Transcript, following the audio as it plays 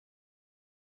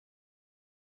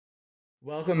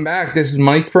Welcome back. This is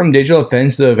Mike from Digital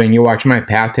Offensive, and you're watching my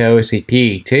path to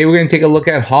OSCP. Today we're going to take a look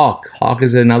at Hawk. Hawk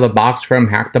is another box from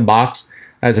Hack the Box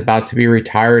that's about to be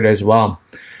retired as well.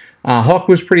 Hawk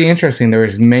was pretty interesting. There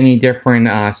was many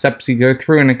different steps to go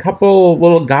through and a couple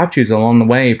little gotchas along the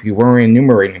way if you weren't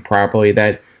enumerating properly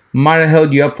that might have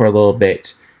held you up for a little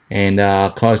bit and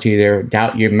caused you to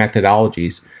doubt your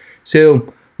methodologies.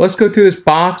 So let's go through this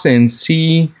box and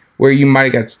see where you might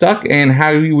have got stuck and how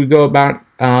you would go about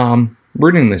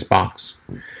rooting this box.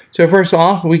 So first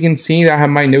off, we can see that I have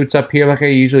my notes up here like I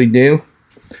usually do,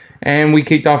 and we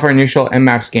kicked off our initial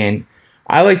Nmap scan.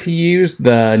 I like to use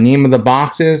the name of the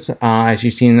boxes as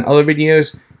you've seen in other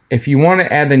videos. If you want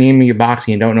to add the name of your box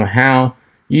and you don't know how,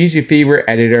 use your favorite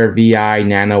editor, VI,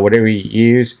 Nano, whatever you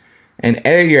use, and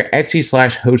edit your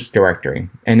etc/host directory,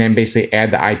 and then basically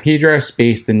add the IP address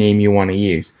space the name you want to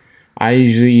use. I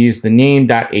usually use the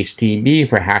name.htb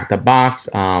for Hack the Box.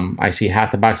 I see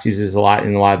Hack the Box uses a lot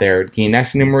in a lot of their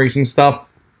DNS enumeration stuff.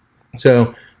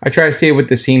 So I try to stay with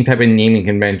the same type of naming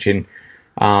convention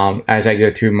as I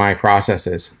go through my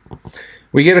processes.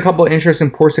 We get a couple of interesting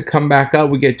ports that come back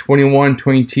up. We get 21,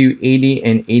 22, 80,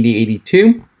 and 80,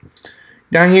 82.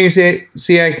 Down here you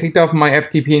see I kicked off my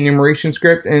FTP enumeration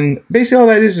script, and basically all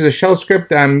that is a shell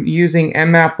script I'm using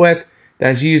Nmap with.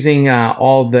 That's using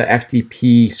all the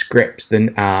FTP scripts, the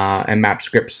Nmap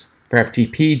scripts for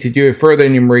FTP to do a further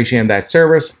enumeration of that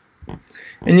service.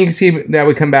 And you can see that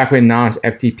we come back with anonymous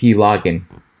FTP login.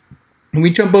 When we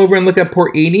jump over and look at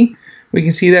port 80, we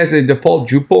can see that's a default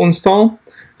Drupal install.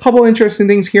 A couple interesting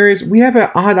things here is we have an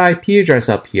odd IP address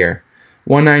up here,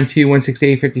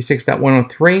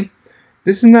 192.168.56.103.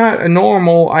 This is not a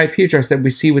normal IP address that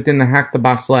we see within the Hack the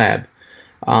Box lab.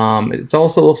 It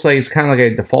also looks like it's kind of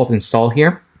like a default install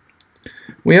here.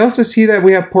 We also see that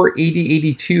we have port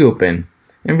 8082 open.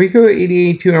 And if we go to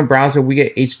 8082 in our browser, we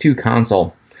get H2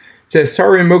 console. It says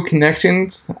sorry, remote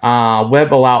connections,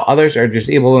 web allow others are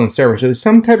disabled on the server. So there's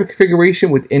some type of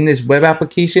configuration within this web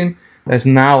application that's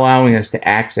not allowing us to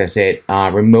access it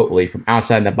remotely from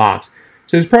outside the box.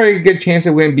 So there's probably a good chance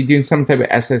that we're going to be doing some type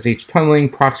of SSH tunneling,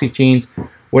 proxy chains,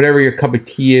 whatever your cup of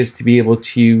tea is to be able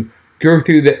to go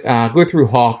through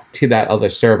Hawk to that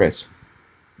other service.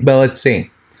 But let's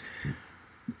see.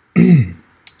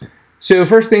 So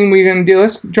first thing we're going to do,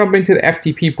 let's jump into the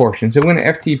FTP portion. So we're going to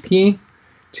FTP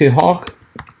to Hawk.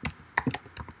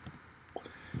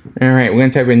 Alright, we're going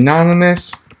to type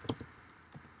anonymous.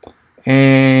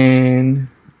 And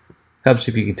helps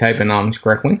if you can type anonymous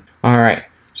correctly. Alright,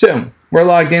 so we're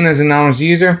logged in as an anonymous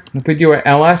user. If we do our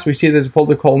ls, we see there's a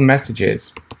folder called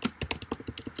messages.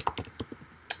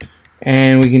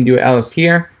 And we can do ls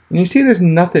here. And you see there's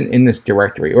nothing in this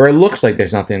directory, or it looks like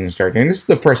there's nothing in this directory. And this is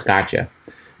the first gotcha.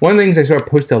 One of the things I sort of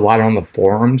posted a lot on the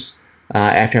forums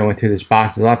after I went through this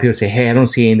box is a lot of people say, hey, I don't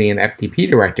see anything in the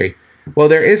FTP directory. Well,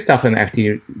 there is stuff in the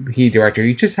FTP directory.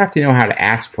 You just have to know how to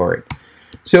ask for it.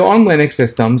 So on Linux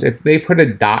systems, if they put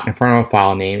a dot in front of a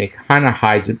file name, it kind of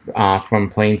hides it from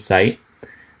plain sight.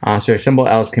 So a simple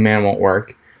ls command won't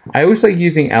work. I always like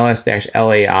using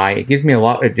ls-lai. It gives me a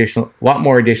lot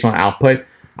more additional output.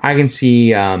 I can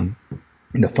see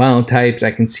the file types, I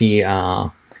can see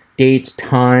dates,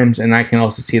 times, and I can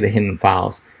also see the hidden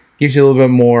files. Gives you a little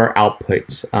bit more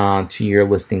outputs to your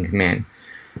listing command.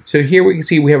 So here we can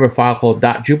see we have a file called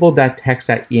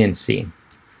 .drupal.text.enc.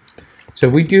 So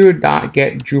if we do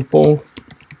 .get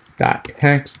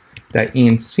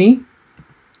drupal.text.enc,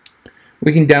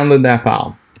 we can download that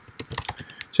file.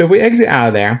 So if we exit out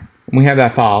of there, and we have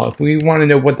that file, if we want to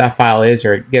know what that file is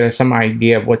or get us some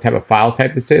idea of what type of file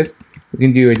type this is, we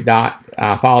can do a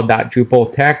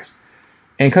file.drupal text,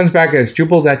 and it comes back as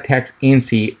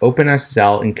drupal.text.enc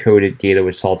OpenSSL encoded data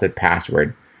with salted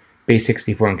password,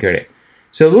 base64 encoded.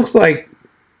 So it looks like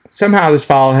somehow this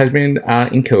file has been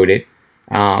encoded,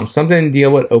 something to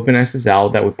deal with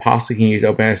OpenSSL that we possibly can use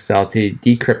OpenSSL to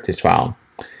decrypt this file.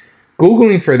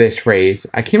 Googling for this phrase,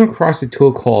 I came across a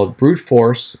tool called brute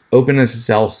force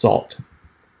OpenSSL salt.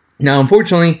 Now,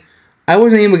 unfortunately, I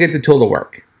wasn't able to get the tool to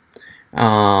work.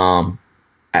 I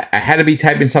had to be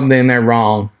typing something in there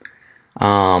wrong.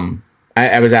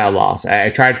 I was at a loss. I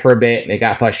tried for a bit, and it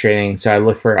got frustrating, so I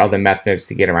looked for other methods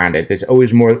to get around it. There's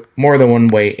always more than one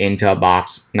way into a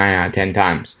box, 9 out of 10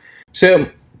 times. So,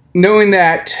 knowing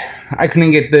that I couldn't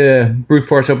get the brute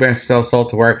force OpenSSL salt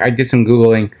to work, I did some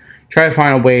Googling. Try to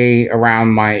find a way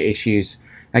around my issues.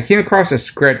 I came across a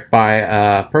script by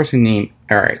a person named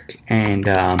Eric, and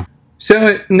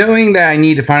so knowing that I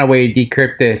need to find a way to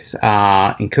decrypt this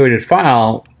encoded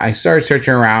file, I started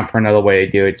searching around for another way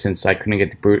to do it since I couldn't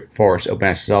get the brute force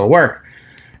OpenSSL to work.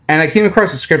 And I came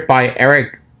across a script by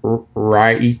Eric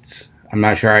Reitz. I'm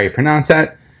not sure how you pronounce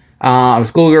that. I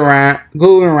was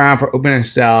Googling around for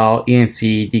OpenSSL,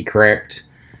 ENC, decrypt,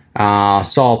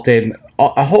 salted,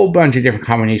 a whole bunch of different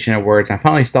combination of words. I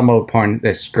finally stumbled upon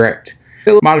this script.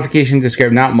 Modification to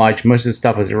script, not much. Most of the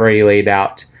stuff was already laid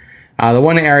out. The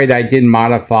one area that I did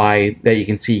modify that you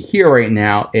can see here right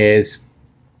now is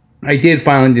I did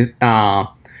finally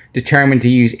determine to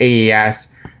use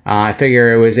AES. I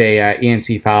figure it was a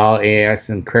ENC file, AES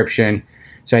encryption.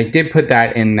 So I did put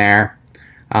that in there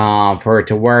for it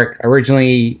to work.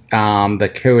 Originally,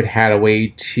 the code had a way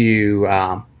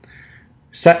to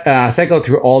cycle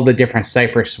through all the different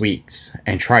cipher suites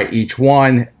and try each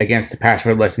one against the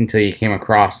password list until you came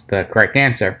across the correct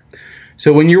answer.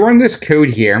 So when you run this code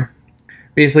here,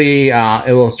 basically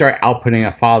it will start outputting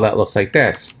a file that looks like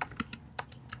this.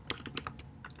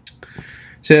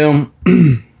 So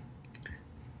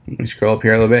let me scroll up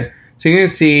here a little bit. So you're going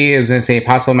to see it's going to say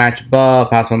possible match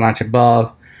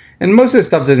above, and most of this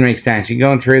stuff doesn't make sense. You're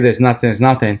going through this, there's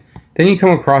nothing. Then you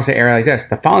come across an error like this.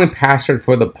 The following password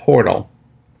for the portal.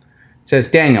 It says,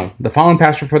 Daniel, the following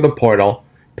password for the portal,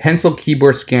 pencil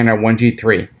keyboard scanner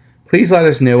 123. Please let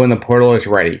us know when the portal is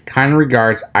ready. Kind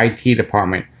regards, IT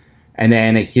department. And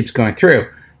then it keeps going through.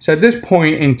 So at this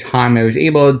point in time, I was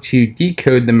able to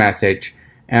decode the message,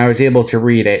 and I was able to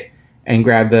read it and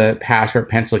grab the password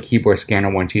pencil keyboard scanner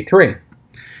 123.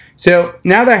 So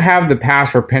now that I have the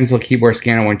password pencil keyboard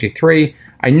scanner 123,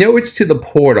 I know it's to the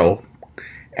portal,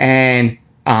 and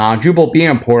Drupal being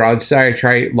a portal, I decided to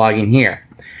try logging here.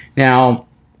 Now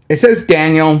it says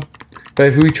Daniel, but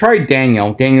if we try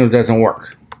Daniel doesn't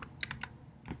work.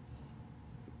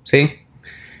 See?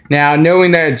 Now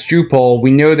knowing that it's Drupal,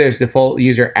 we know there's default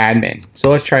user admin. So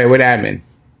let's try it with admin.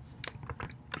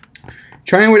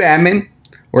 Trying with admin,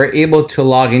 we're able to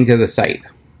log into the site.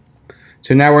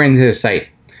 So now we're into the site.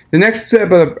 The next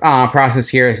step of the process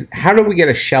here is how do we get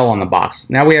a shell on the box?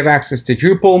 Now we have access to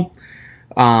Drupal.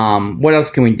 What else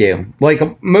can we do?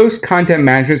 Like most content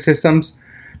management systems,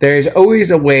 there's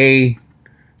always a way,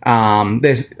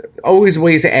 there's always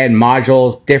ways to add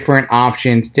modules, different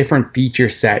options, different feature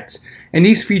sets. And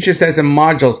these feature sets and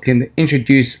modules can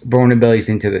introduce vulnerabilities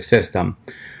into the system.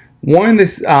 One of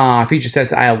the feature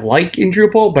sets I like in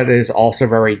Drupal, but it is also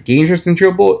very dangerous in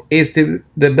Drupal, is the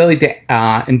ability to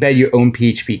embed your own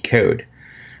PHP code.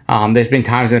 There's been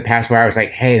times in the past where I was like,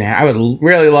 hey man, I would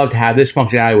really love to have this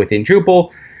functionality within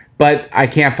Drupal, but I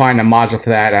can't find a module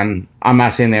for that, and I'm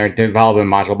not sitting there developing a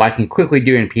module, but I can quickly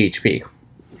do it in PHP.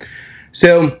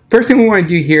 So first thing we want to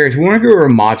do here is we want to go over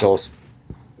modules,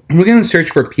 and we're going to search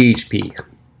for PHP.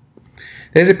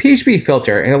 There's a PHP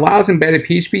filter. It allows embedded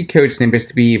PHP code snippets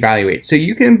to be evaluated. So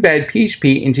you can embed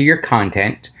PHP into your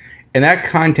content, and that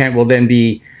content will then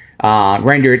be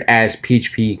rendered as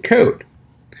PHP code.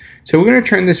 So we're going to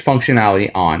turn this functionality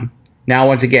on. Now,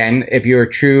 once again, if you're a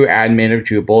true admin of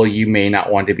Drupal, you may not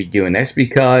want to be doing this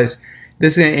because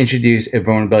this is going to introduce a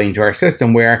vulnerability into our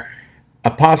system where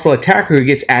a possible attacker who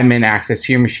gets admin access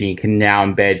to your machine can now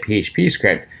embed PHP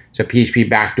script. So PHP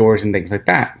backdoors and things like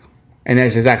that. And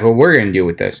that's exactly what we're going to do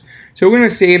with this. So we're going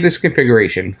to save this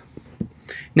configuration.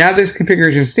 Now this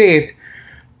configuration is saved,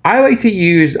 I like to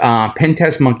use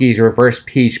Pentest Monkey's reverse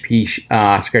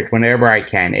PHP script whenever I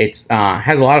can. It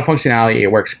has a lot of functionality.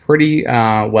 It works pretty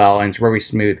well and it's very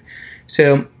smooth.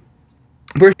 So,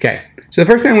 okay. So the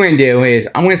first thing I'm going to do is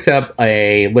I'm going to set up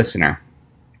a listener.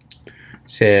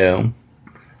 So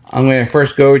I'm going to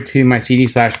first go to my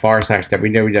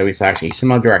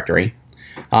cd/var/www/html directory.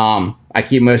 I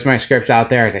keep most of my scripts out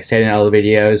there, as I said in other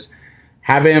videos.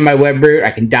 Have it in my web root.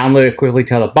 I can download it quickly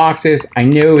to other boxes. I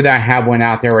know that I have one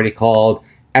out there already called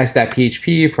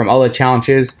s.php from other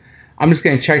challenges. I'm just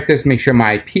going to check this, make sure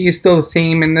my IP is still the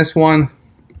same in this one.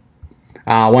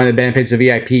 One of the benefits of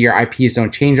VIP, your IPs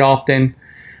don't change often.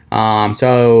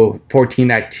 So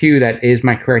 14.2, that is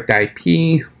my correct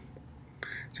IP.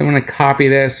 So I'm going to copy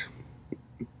this.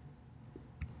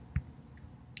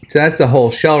 So that's the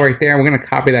whole shell right there. We're going to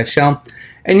copy that shell.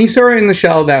 And you saw in the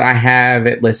shell that I have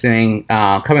it listening,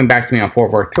 coming back to me on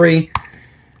 443.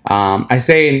 I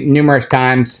say numerous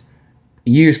times,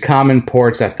 use common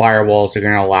ports that firewalls are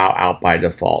going to allow out by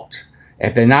default.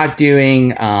 If they're not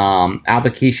doing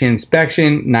application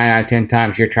inspection, 9 out of 10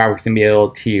 times your traffic's going to be able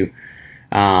to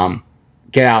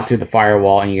get out through the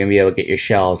firewall, and you're going to be able to get your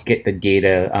shells, get the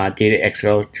data, data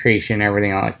exfiltration,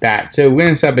 everything like that. So we're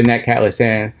going to set up a netcat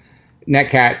listen,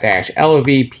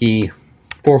 netcat-lovp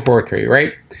 443,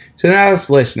 right? So now it's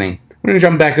listening. We're going to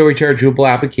jump back over to our Drupal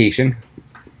application,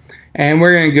 and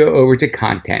we're going to go over to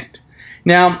content.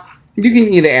 Now, you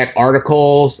can either add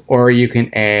articles or you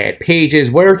can add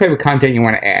pages, whatever type of content you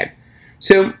want to add.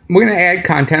 So we're going to add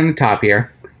content on the top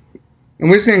here, and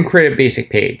we're just going to create a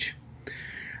basic page.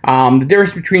 The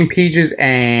difference between pages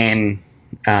and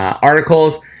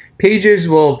articles. Pages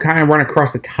will kind of run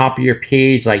across the top of your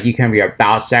page, like you can have your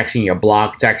about section, your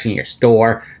blog section, your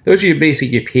store. Those are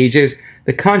basically your pages.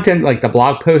 The content, like the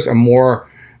blog posts, are more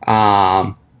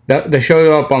they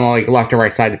show up on like left or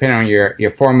right side depending on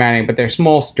your formatting. But they're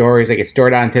small stories that get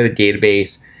stored onto the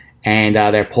database, and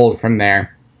they're pulled from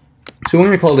there. So we're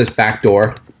going to call this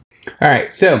backdoor. All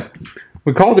right, so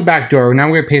we call the backdoor. Now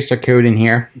we're going to paste our code in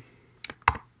here.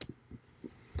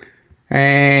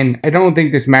 And I don't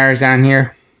think this matters down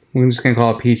here. We're just going to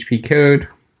call it PHP code.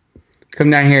 Come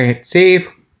down here, hit save.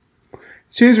 As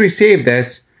soon as we save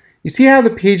this, you see how the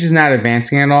page is not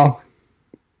advancing at all?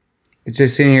 It's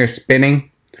just sitting here spinning.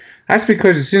 That's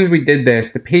because as soon as we did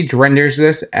this, the page renders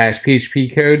this as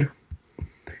PHP code.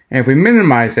 And if we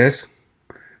minimize this,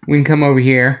 we can come over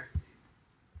here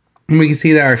and we can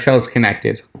see that our shell is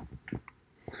connected.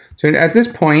 So at this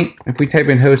point, if we type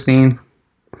in hostname,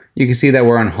 you can see that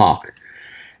we're on Hawk.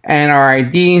 And our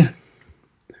ID,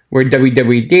 we're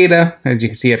www data, as you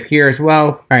can see up here as well.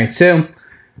 All right, so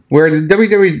we're the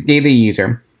www data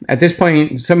user. At this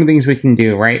point, some of the things we can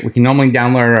do, right? We can normally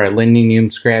download our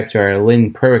Linenium scripts or our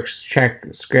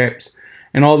linProCheck scripts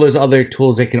and all those other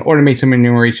tools that can automate some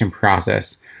enumeration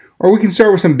process. Or we can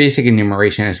start with some basic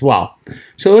enumeration as well.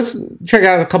 So let's check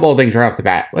out a couple of things right off the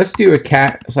bat. Let's do a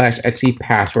cat/etc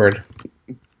password.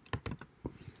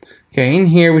 Okay, in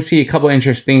here we see a couple of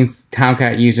interesting things.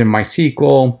 Tomcat user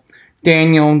MySQL.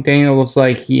 Daniel looks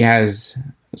like he has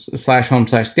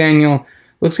 /home/Daniel.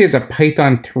 Looks like he has a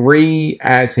Python 3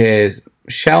 as his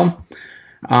shell.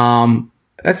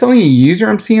 That's the only user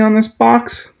I'm seeing on this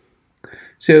box.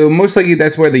 So most likely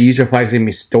that's where the user flag is going to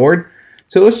be stored.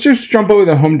 So let's just jump over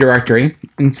the home directory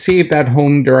and see if that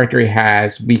home directory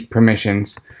has weak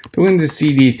permissions. So we're going to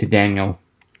cd to Daniel.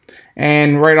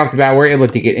 And right off the bat, we're able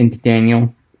to get into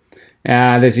Daniel.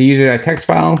 There's a user.txt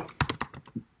file.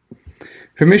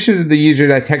 Permissions of the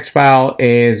user.txt file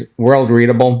is world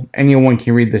readable. Anyone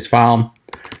can read this file.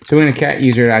 So we're going to cat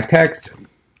user.txt.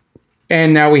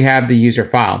 And now we have the user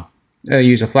file,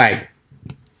 user flag.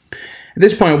 At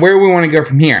this point, where do we want to go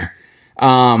from here?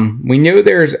 We know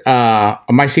there's a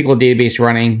MySQL database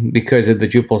running because of the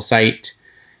Drupal site.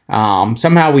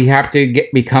 Somehow we have to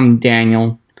become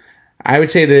Daniel. I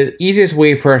would say the easiest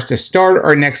way for us to start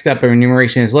our next step of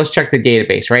enumeration is let's check the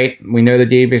database, right? We know the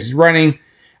database is running.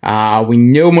 We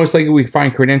know most likely we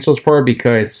find credentials for it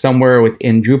because somewhere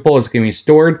within Drupal it's going to be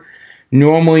stored.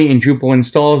 Normally in Drupal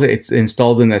installs, it's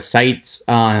installed in the site's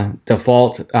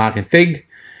default config.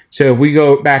 So if we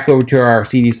go back over to our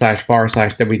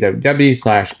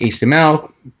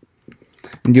cd/var/www/html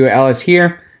and do an ls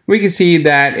here, we can see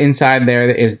that inside there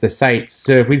is the sites.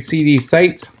 So if we see these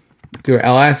sites, do an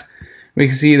ls, we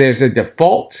can see there's a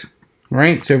default,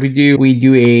 right? So if we do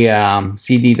a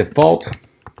cd default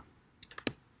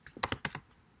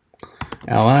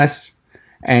ls,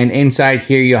 and inside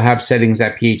here you'll have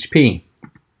settings.php.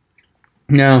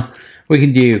 Now we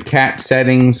can do cat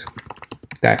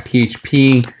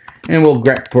settings.php and we'll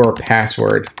grep for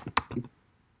password.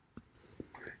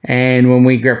 And when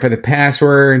we grep for the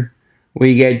password,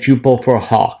 we get Drupal for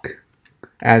Hawk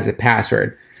as a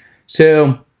password.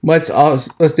 So let's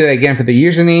do that again for the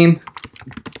username.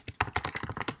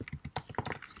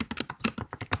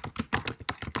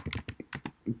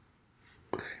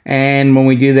 And when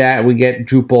we do that, we get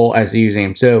Drupal as the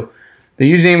username. So the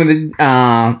username of the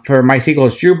for MySQL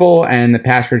is Drupal, and the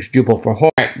password is Drupal for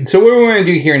Hawk. Right, so what we're going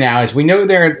to do here now is we know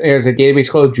there's a database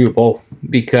called Drupal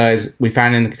because we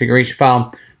found it in the configuration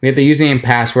file. We have the username and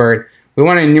password. We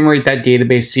want to enumerate that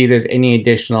database, see if there's any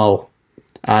additional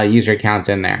user accounts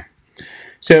in there.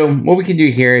 So what we can do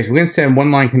here is we're going to send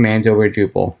one-line commands over to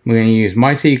Drupal. We're going to use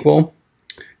MySQL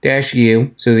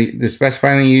 -u, so the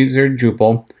specifying the user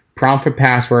Drupal, prompt for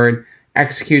password,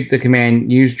 execute the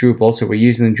command use Drupal, so we're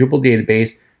using the Drupal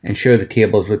database, and show the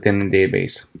tables within the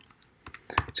database.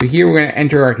 So here we're going to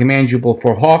enter our command Drupal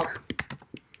for Hawk.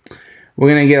 We're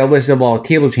going to get a list of all the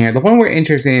tables here. The one we're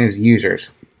interested in is users.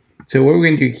 So what we're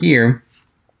going to do here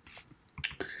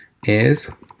is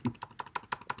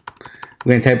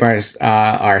we're going to type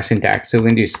our syntax. So we're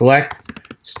going to do select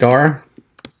star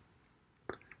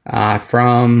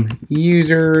from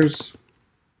users,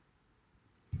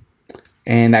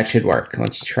 and that should work.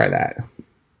 Let's try that.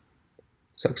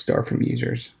 Select star from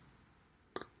users.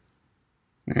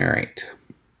 All right.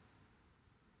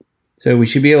 So we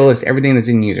should be able to list everything that's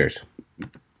in users.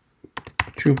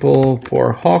 Drupal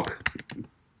for Hawk.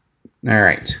 All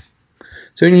right.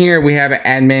 So in here we have an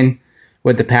admin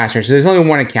with the password. So there's only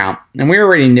one account, and we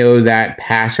already know that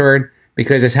password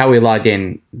because that's how we logged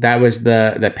in. That was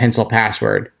the pencil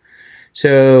password.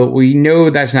 So we know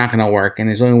that's not going to work, and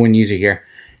there's only one user here.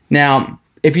 Now,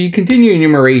 if you continue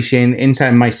enumeration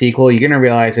inside MySQL, you're going to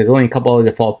realize there's only a couple of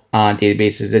default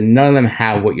databases, and none of them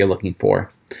have what you're looking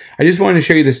for. I just wanted to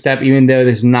show you the step, even though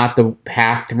this is not the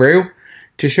path through,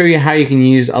 to show you how you can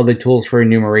use other tools for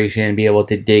enumeration and be able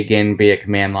to dig in via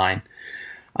command line.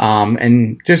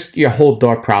 And just your whole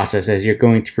thought process as you're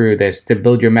going through this to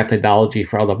build your methodology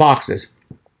for other boxes.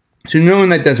 So knowing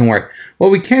that doesn't work,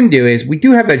 what we can do is we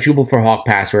do have that Drupal for Hawk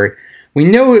password. We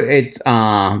know it's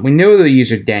we know the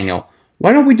user Daniel.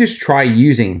 Why don't we just try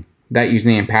using that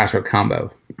username and password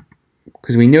combo?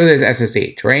 Because we know there's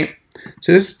SSH, right?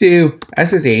 So let's do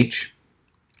SSH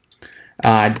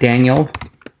Daniel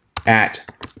at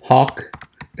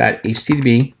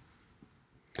hawk.htb.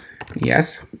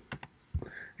 Yes.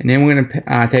 And then we're going to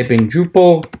type in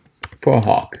Drupal for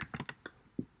Hawk.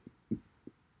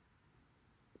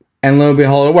 And lo and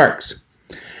behold, it works.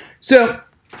 So,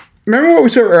 remember what we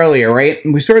saw earlier, right?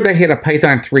 We saw that hit a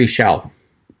Python 3 shell.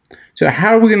 So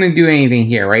how are we going to do anything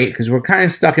here, right? Because we're kind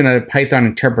of stuck in a Python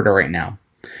interpreter right now.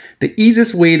 The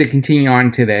easiest way to continue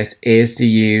on to this is to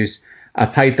use a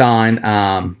Python,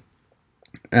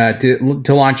 to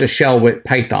launch a shell with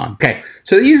Python. Okay,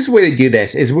 so the easiest way to do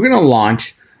this is we're going to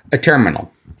launch a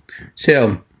terminal.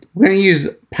 So we're going to use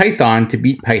Python to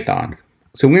beat Python.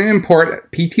 So we're going to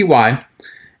import pty,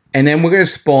 and then we're going to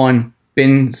spawn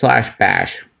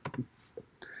bin/bash.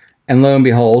 And lo and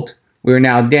behold, we're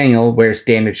now Daniel with a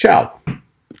standard shell.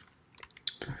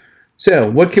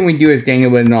 So what can we do as Daniel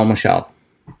with a normal shell?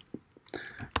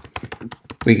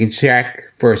 We can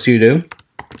check for a sudo.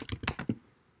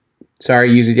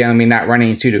 Sorry, user Daniel may not run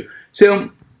any sudo.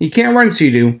 So you can't run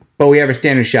sudo, but we have a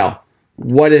standard shell.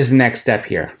 What is the next step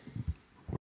here?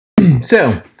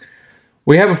 So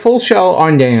we have a full shell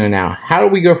on Daniel now. How do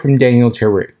we go from Daniel to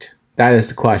root? That is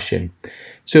the question.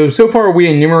 So far we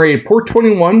enumerated port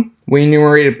 21. We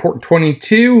enumerated port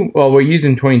 22. Well, we're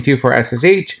using 22 for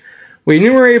SSH. We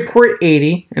enumerated port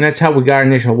 80, and that's how we got our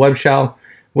initial web shell.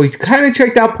 We kind of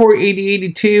checked out port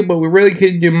 8082, but we really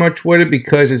couldn't do much with it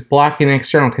because it's blocking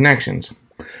external connections.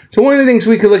 So one of the things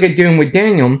we could look at doing with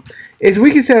Daniel is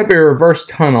we can set up a reverse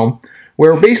tunnel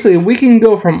where basically we can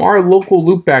go from our local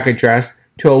loopback address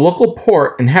to a local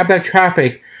port and have that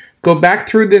traffic go back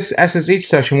through this SSH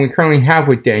session we currently have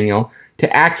with Daniel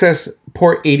to access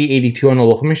port 8082 on the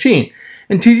local machine.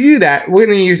 And to do that, we're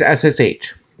going to use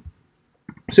SSH.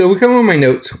 So we come on my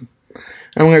notes.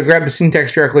 I'm going to grab the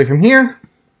syntax directly from here,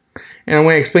 and I'm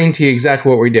going to explain to you exactly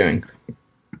what we're doing.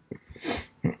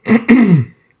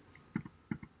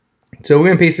 So we're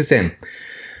going to paste this in.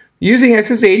 Using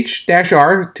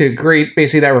SSH-R to create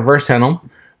basically that reverse tunnel,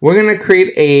 we're going to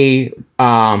create a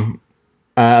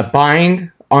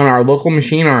bind on our local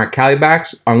machine, on our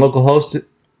Calibax, on localhost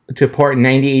to port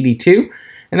 9082,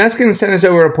 and that's going to send us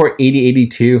over to port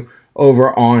 8082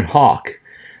 over on Hawk.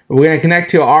 We're going to connect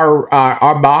to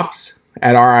our box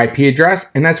at our IP address,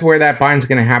 and that's where that bind is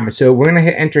going to happen. So we're going to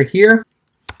hit enter here.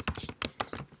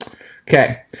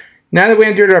 Okay, now that we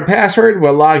entered our password,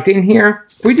 we're logged in here.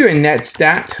 If we do a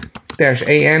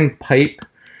netstat-an pipe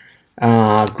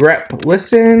grep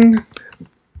listen,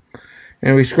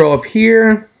 and we scroll up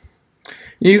here,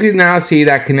 you can now see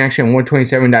that connection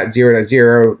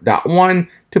 127.0.0.1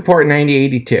 to port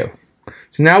 9082.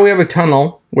 So now we have a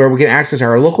tunnel where we can access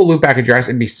our local loopback address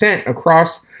and be sent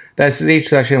across the SSH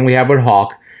session we have with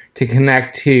Hawk to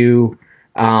connect to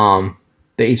the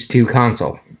H2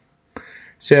 console.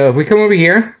 So if we come over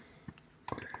here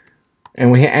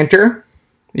and we hit enter,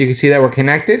 you can see that we're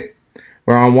connected.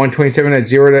 We're on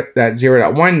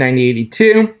 127.0.0.1,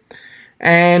 9082.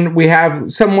 And we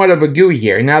have somewhat of a GUI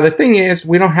here. Now the thing is,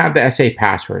 we don't have the SA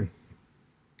password.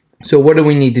 So what do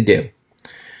we need to do?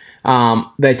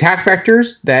 The attack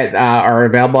vectors that are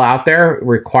available out there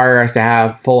require us to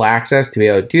have full access to be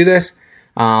able to do this.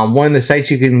 One of the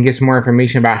sites you can get some more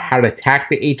information about how to attack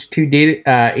the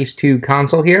H2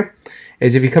 console here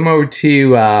is if you come over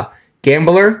to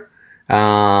Gambler.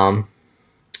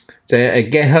 It's a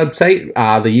GitHub site.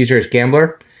 The user is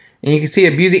Gambler. And you can see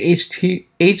abusing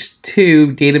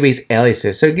H2 database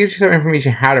aliases. So it gives you some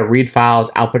information how to read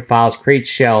files, output files, create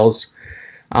shells,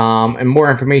 and more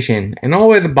information. And all the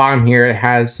way at the bottom here, it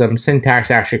has some syntax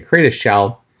to actually create a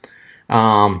shell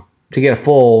to get a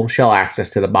full shell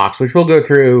access to the box, which we'll go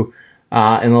through in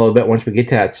a little bit once we get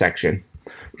to that section.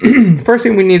 First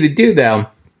thing we need to do, though,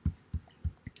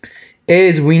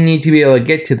 is we need to be able to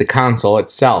get to the console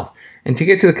itself. And to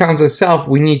get to the console itself,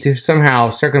 we need to somehow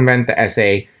circumvent the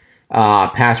SA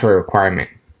password requirement.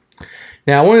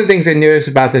 Now, one of the things I noticed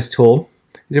about this tool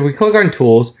is if we click on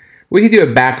tools, we can do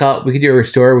a backup, we can do a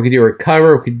restore, we can do a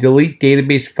recover, we can delete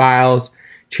database files,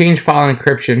 change file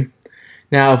encryption.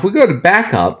 Now, if we go to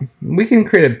backup, we can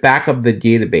create a backup of the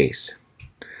database.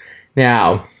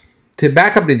 Now, to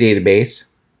back up the database,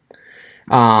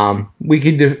 we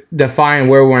could define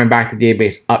where we want to back the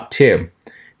database up to.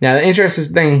 Now, the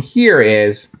interesting thing here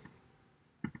is,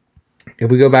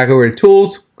 if we go back over to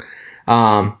tools,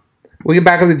 we can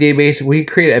back up the database. We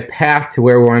can create a path to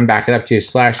where we want to back it up to,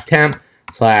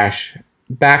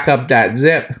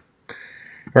 /temp/backup.zip,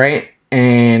 right?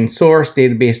 And source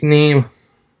database name.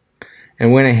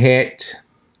 And we're going to hit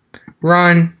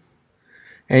run.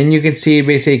 And you can see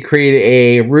basically create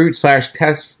a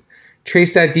root/test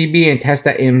trace.db and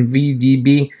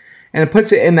test.mvdb, and it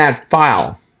puts it in that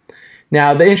file.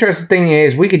 Now, the interesting thing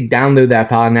is we could download that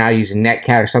file now using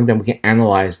Netcat or something. We can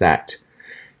analyze that.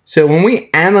 So when we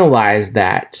analyze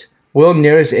that, we'll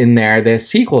notice in there the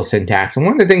SQL syntax. And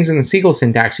one of the things in the SQL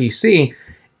syntax you see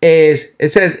is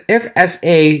it says if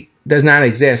SA does not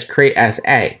exist, create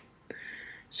SA.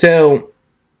 So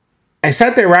I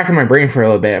sat there racking my brain for a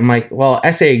little bit. I'm like, well,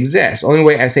 SA exists. Only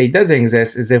way SA doesn't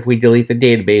exist is if we delete the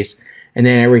database and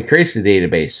then it recreates the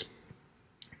database.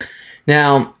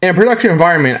 Now, in a production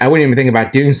environment, I wouldn't even think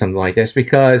about doing something like this,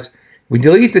 because we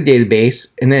delete the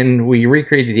database and then we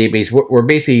recreate the database. We're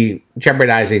basically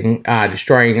jeopardizing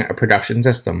destroying a production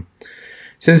system.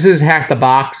 Since this is hack the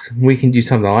box, we can do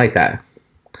something like that.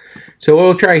 So what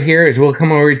we'll try here is we'll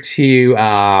come over to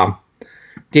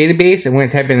database, and we're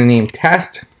going to type in the name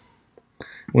test.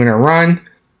 We're going to run,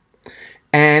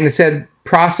 and it said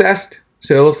processed,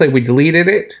 so it looks like we deleted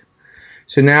it.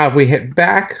 So now if we hit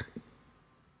back,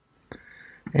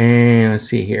 and let's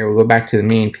see here, we'll go back to the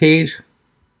main page,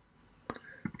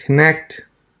 connect,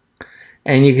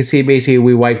 and you can see basically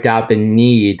we wiped out the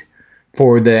need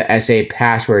for the SA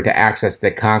password to access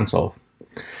the console.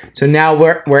 So now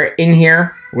we're in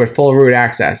here with full root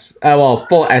access,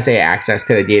 full SA access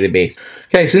to the database.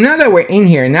 Okay, so now that we're in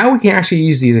here, now we can actually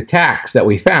use these attacks that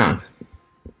we found.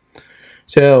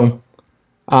 So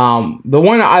the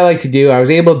one I like to do, I was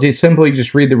able to simply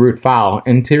just read the root file.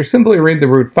 And to simply read the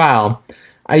root file,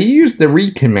 I use the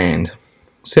read command.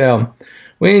 So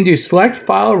we're going to do select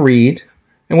file read,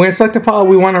 and we're going to select the file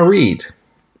we want to read.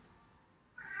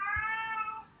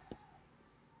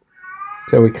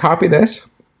 So we copy this.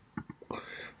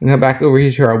 And go back over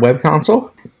here to our web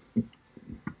console. And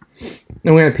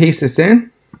we're going to paste this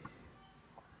in.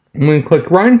 I'm going to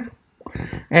click run.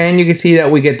 And you can see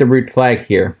that we get the root flag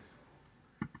here.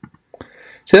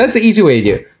 So that's the easy way to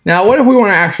do it. Now, what if we want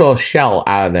an actual shell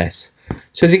out of this?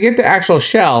 So to get the actual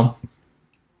shell,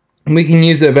 we can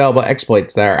use the available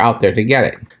exploits that are out there to get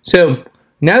it. So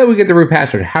now that we get the root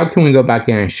password, how can we go back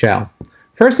in and shell?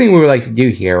 First thing we would like to do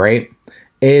here, right,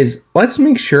 is let's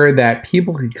make sure that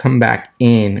people can come back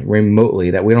in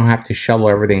remotely, that we don't have to shovel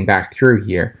everything back through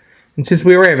here. And since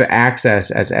we already have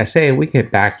access as SA, we can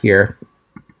hit back here.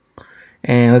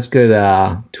 And let's go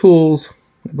to Tools.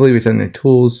 I believe it's under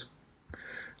Tools.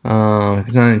 If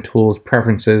it's not in Tools,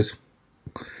 Preferences.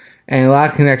 And allow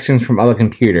connections from other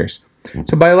computers.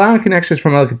 So by allowing connections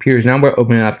from other computers, now we're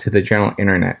opening up to the general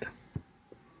internet.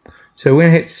 So we're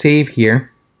going to hit Save here.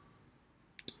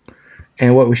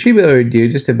 And what we should be able to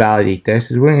do, just to validate this,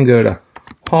 is we're going to go to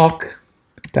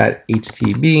hawk.htb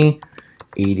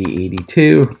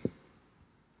 8082,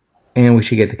 and we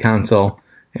should get the console,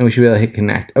 and we should be able to hit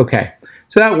connect. Okay,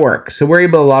 so that works. So we're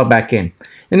able to log back in.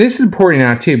 And this is important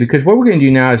now too, because what we're going to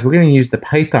do now is we're going to use the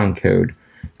Python code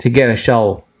to get a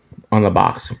shell on the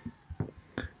box.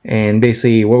 And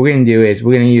basically what we're going to do is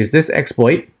we're going to use this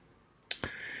exploit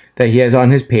that he has on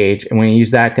his page, and we're going to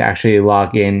use that to actually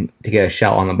log in to get a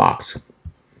shell on the box.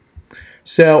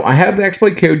 So I have the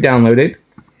exploit code downloaded,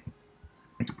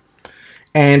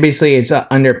 and basically it's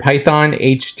under Python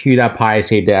h2.py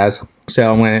saved as.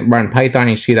 So I'm going to run Python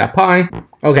h2.py.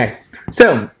 Okay,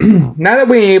 so now that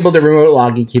we're able to remote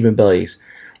logging capabilities,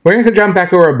 we're going to jump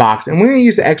back over a box, and we're going to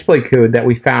use the exploit code that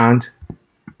we found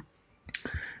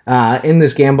in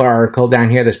this Gambler article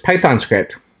down here, this Python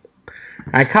script.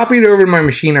 I copied it over to my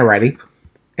machine already,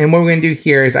 and what we're going to do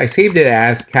here is I saved it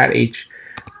as cat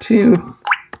h2.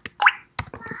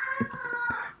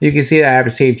 You can see that I have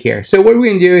it saved here. So what we're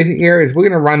going to do here is we're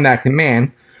going to run that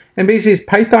command, and basically it's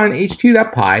Python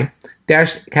h2.py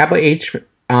dash capital H,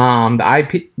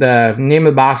 the name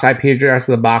of the box, IP address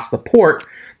of the box, the port,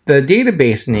 the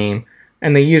database name,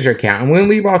 and the user account. And we're going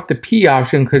to leave off the P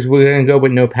option because we're going to go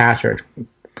with no password.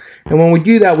 And when we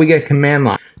do that, we get a command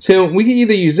line. So we can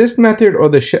either use this method or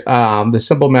the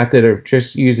simple method of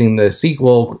just using the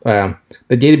SQL,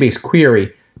 the database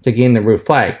query to gain the root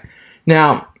flag.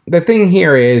 Now, the thing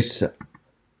here is,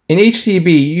 in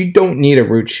HTB, you don't need a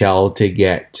root shell to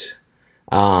get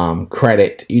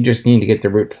credit. You just need to get the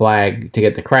root flag to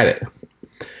get the credit.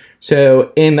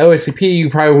 So in the OSCP, you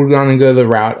probably would want to go the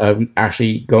route of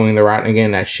actually going the route again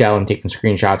that shell and taking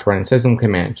screenshots, running system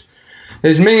commands.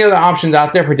 There's many other options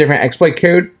out there for different exploit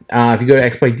code. If you go to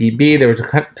exploit DB, there was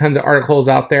tons of articles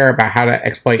out there about how to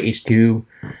exploit H2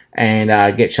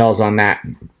 and get shells on that.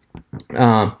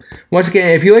 Once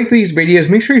again, if you like these videos,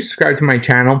 make sure you subscribe to my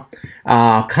channel,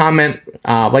 comment,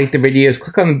 like the videos,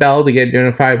 click on the bell to get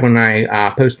notified when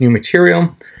I post new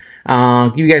material.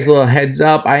 Give you guys a little heads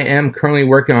up, I am currently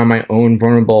working on my own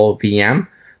vulnerable VM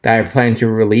that I plan to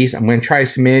release. I'm going to try to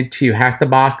submit it to Hack the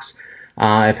Box.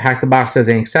 If Hack the Box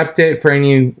doesn't accept it for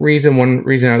any reason, one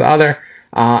reason or the other,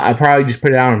 I'll probably just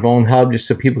put it out on Vuln Hub just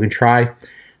so people can try.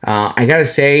 I gotta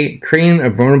say, creating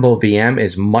a vulnerable VM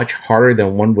is much harder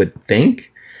than one would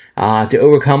think. To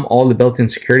overcome all the built-in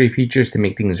security features to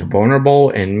make things vulnerable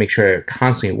and make sure it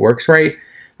constantly works right,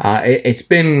 it's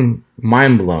been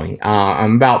mind-blowing.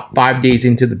 I'm about 5 days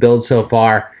into the build so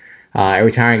far.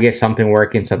 Every time I get something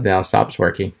working, something else stops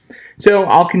working. So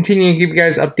I'll continue to give you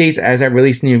guys updates as I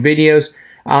release new videos.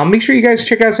 Make sure you guys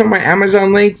check out some of my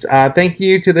Amazon links. Thank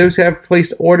you to those who have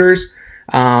placed orders.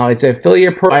 It's an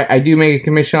affiliate program. I do make a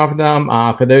commission off of them.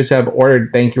 For those who have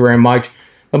ordered, thank you very much.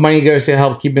 The money goes to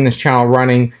help keeping this channel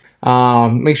running.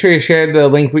 Make sure you share the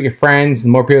link with your friends. The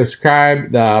more people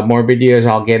subscribe, the more videos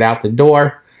I'll get out the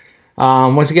door.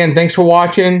 Once again, thanks for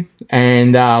watching,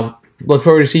 and look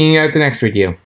forward to seeing you at the next video.